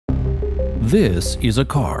This is a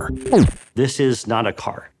car. This is not a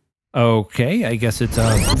car. Okay, I guess it's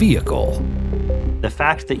a vehicle. The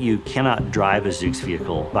fact that you cannot drive a Zoox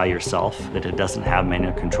vehicle by yourself, that it doesn't have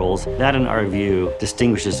manual controls, that in our view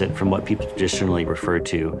distinguishes it from what people traditionally refer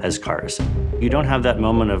to as cars. You don't have that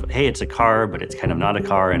moment of, hey, it's a car, but it's kind of not a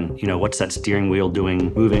car, and what's that steering wheel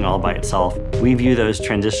doing, moving all by itself? We view those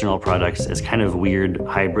transitional products as kind of weird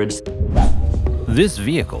hybrids. This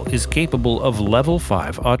vehicle is capable of level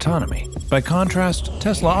 5 autonomy. By contrast,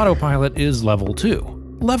 Tesla Autopilot is level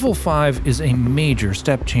 2. Level 5 is a major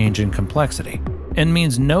step change in complexity, and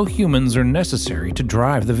means no humans are necessary to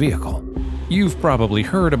drive the vehicle. You've probably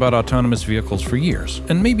heard about autonomous vehicles for years,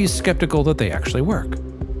 and may be skeptical that they actually work.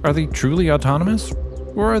 Are they truly autonomous?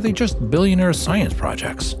 Or are they just billionaire science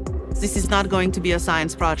projects? This is not going to be a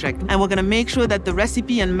science project, and we're going to make sure that the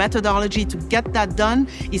recipe and methodology to get that done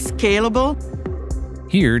is scalable.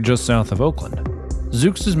 Here, just south of Oakland,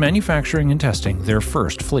 Zoox is manufacturing and testing their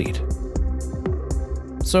first fleet.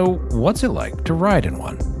 So, what's it like to ride in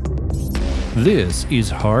one? This is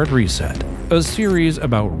Hard Reset, a series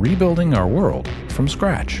about rebuilding our world from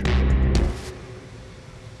scratch.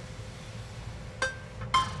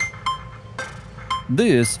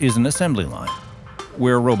 This is an assembly line,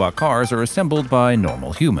 where robot cars are assembled by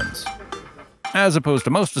normal humans, as opposed to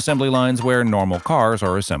most assembly lines where normal cars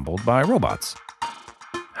are assembled by robots.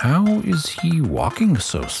 How is he walking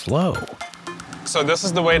so slow? So this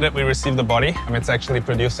is the way that we receive the body. It's actually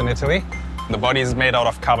produced in Italy. The body is made out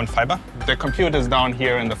of carbon fiber. The computer is down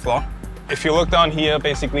here in the floor. If you look down here,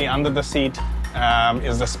 basically under the seat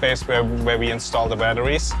is the space where we install the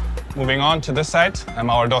batteries. Moving on to this side,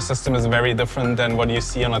 our door system is very different than what you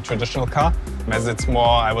see on a traditional car, as it's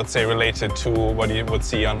more, I would say, related to what you would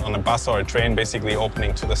see on a bus or a train, basically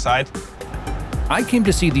opening to the side. I came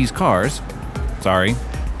to see these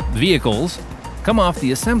vehicles, come off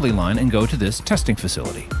the assembly line and go to this testing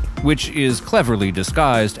facility, which is cleverly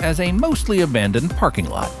disguised as a mostly abandoned parking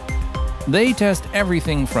lot. They test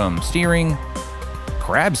everything from steering,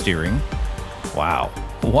 crab steering, wow,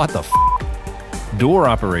 what the f***, door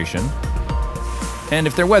operation, and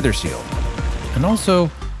if they're weather sealed, and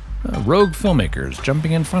also rogue filmmakers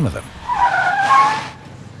jumping in front of them.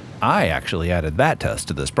 I actually added that test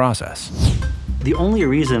to this process. The only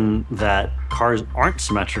reason that cars aren't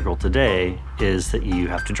symmetrical today is that you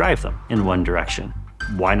have to drive them in one direction.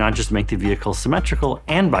 Why not just make the vehicle symmetrical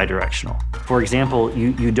and bidirectional? For example,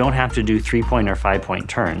 you don't have to do 3-point or 5-point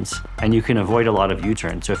turns, and you can avoid a lot of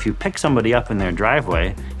U-turns. So if you pick somebody up in their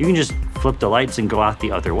driveway, you can just flip the lights and go out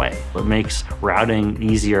the other way. It makes routing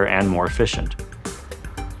easier and more efficient.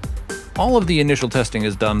 All of the initial testing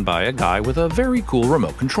is done by a guy with a very cool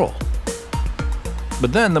remote control.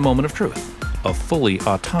 But then the moment of truth. A fully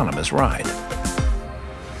autonomous ride.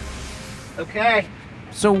 Okay.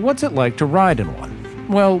 So what's it like to ride in one?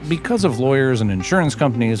 Well, because of lawyers and insurance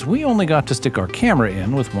companies, we only got to stick our camera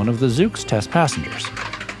in with one of the Zoox test passengers.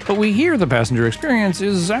 But we hear the passenger experience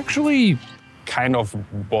is actually kind of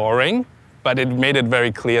boring, but it made it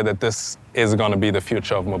very clear that this is going to be the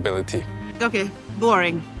future of mobility. Okay,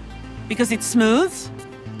 boring. Because it's smooth.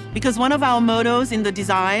 Because one of our mottos in the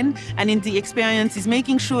design and in the experience is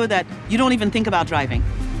making sure that you don't even think about driving.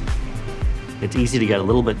 It's easy to get a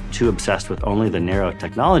little bit too obsessed with only the narrow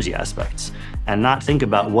technology aspects and not think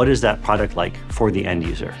about what is that product like for the end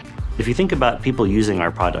user. If you think about people using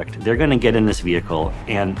our product, they're going to get in this vehicle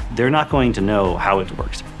and they're not going to know how it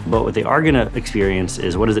works. But what they are going to experience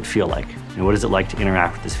is, what does it feel like? And what is it like to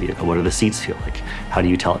interact with this vehicle? What do the seats feel like? How do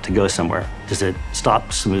you tell it to go somewhere? Does it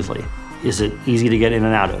stop smoothly? Is it easy to get in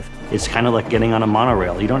and out of? It's kind of like getting on a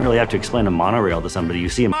monorail. You don't really have to explain a monorail to somebody. You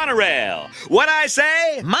see a monorail. What I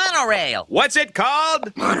say? Monorail. What's it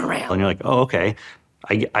called? Monorail. And you're like, oh, okay.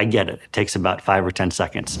 I get it. It takes about 5 or 10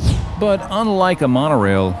 seconds. But unlike a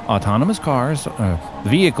monorail, autonomous cars,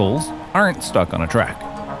 vehicles, aren't stuck on a track.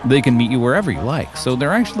 They can meet you wherever you like, so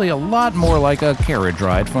they're actually a lot more like a carriage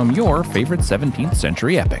ride from your favorite 17th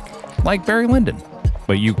century epic, like Barry Lyndon.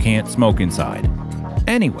 But you can't smoke inside.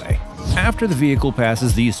 Anyway, after the vehicle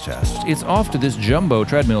passes these tests, it's off to this jumbo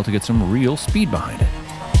treadmill to get some real speed behind it.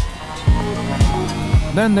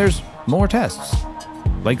 Then there's more tests.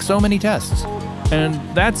 Like so many tests. And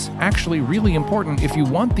that's actually really important if you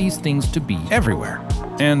want these things to be everywhere.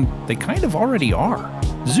 And they kind of already are.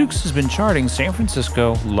 Zoox has been charting San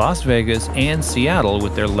Francisco, Las Vegas, and Seattle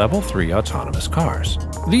with their Level 3 autonomous cars.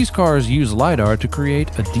 These cars use LiDAR to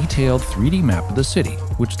create a detailed 3D map of the city,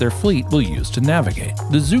 which their fleet will use to navigate.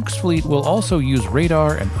 The Zoox fleet will also use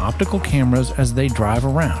radar and optical cameras as they drive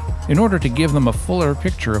around, in order to give them a fuller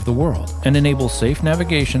picture of the world and enable safe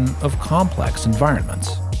navigation of complex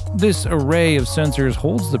environments. This array of sensors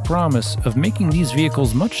holds the promise of making these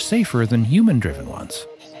vehicles much safer than human-driven ones.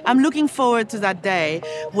 I'm looking forward to that day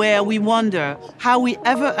where we wonder how we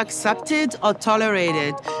ever accepted or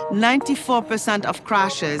tolerated 94% of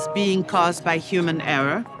crashes being caused by human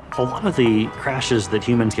error. A lot of the crashes that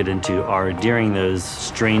humans get into are during those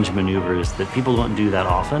strange maneuvers that people don't do that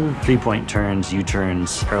often. Three-point turns,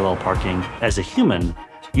 U-turns, parallel parking. As a human,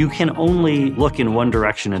 you can only look in one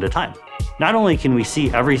direction at a time. Not only can we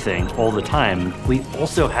see everything all the time, we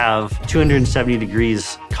also have 270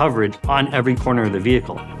 degrees coverage on every corner of the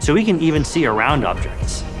vehicle. So we can even see around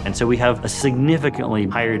objects. And so we have a significantly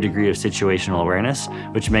higher degree of situational awareness,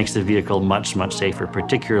 which makes the vehicle much, much safer,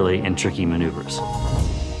 particularly in tricky maneuvers.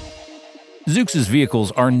 Zoox's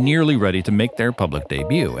vehicles are nearly ready to make their public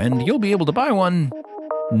debut, and you'll be able to buy one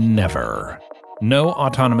never. No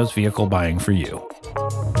autonomous vehicle buying for you.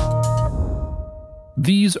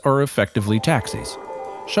 These are effectively taxis,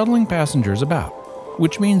 shuttling passengers about,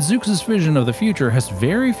 which means Zoox's vision of the future has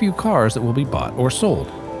very few cars that will be bought or sold.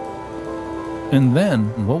 And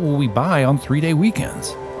then, what will we buy on 3-day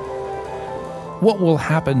weekends? What will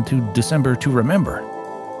happen to December to remember?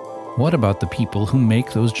 What about the people who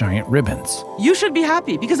make those giant ribbons? You should be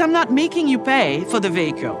happy because I'm not making you pay for the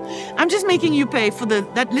vehicle. I'm just making you pay for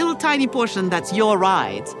that little tiny portion that's your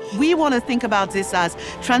ride. We want to think about this as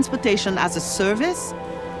transportation as a service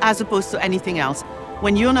as opposed to anything else.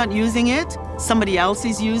 When you're not using it, somebody else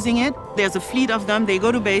is using it. There's a fleet of them. They go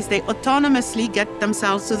to base. They autonomously get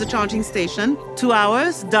themselves to the charging station. 2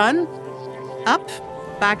 hours, done, up,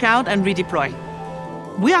 back out, and redeploy.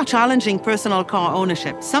 We are challenging personal car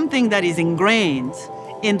ownership, something that is ingrained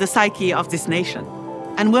in the psyche of this nation.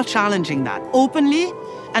 And we're challenging that openly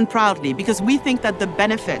and proudly because we think that the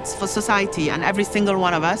benefits for society and every single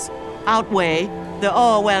one of us outweigh the,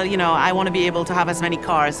 oh, well, you know, I want to be able to have as many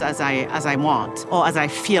cars as I want or as I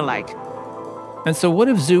feel like. And so what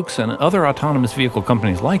if Zoox and other autonomous vehicle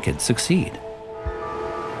companies like it succeed?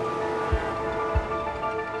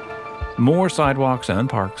 More sidewalks and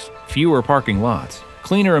parks, fewer parking lots,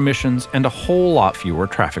 cleaner emissions, and a whole lot fewer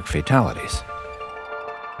traffic fatalities.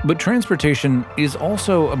 But transportation is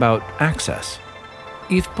also about access.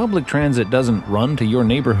 If public transit doesn't run to your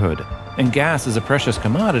neighborhood and gas is a precious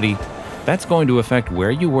commodity, that's going to affect where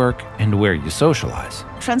you work and where you socialize.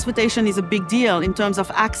 Transportation is a big deal in terms of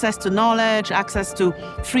access to knowledge, access to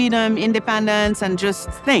freedom, independence, and just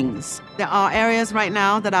things. There are areas right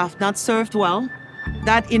now that are not served well.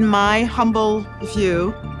 That, in my humble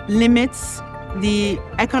view, limits the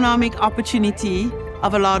economic opportunity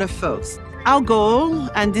of a lot of folks. Our goal,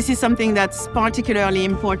 and this is something that's particularly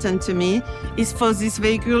important to me, is for this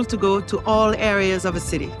vehicle to go to all areas of a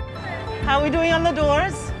city. How are we doing on the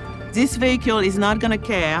doors? This vehicle is not going to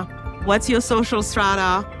care what's your social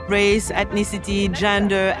strata, race, ethnicity,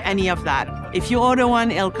 gender, any of that. If you order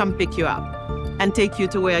one, it'll come pick you up and take you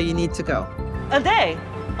to where you need to go. A day?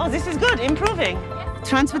 Oh, this is good, improving.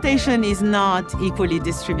 Transportation is not equally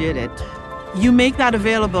distributed. You make that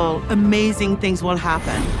available, amazing things will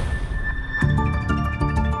happen.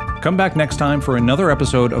 Come back next time for another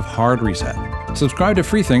episode of Hard Reset. Subscribe to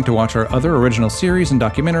Freethink to watch our other original series and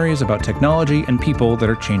documentaries about technology and people that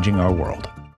are changing our world.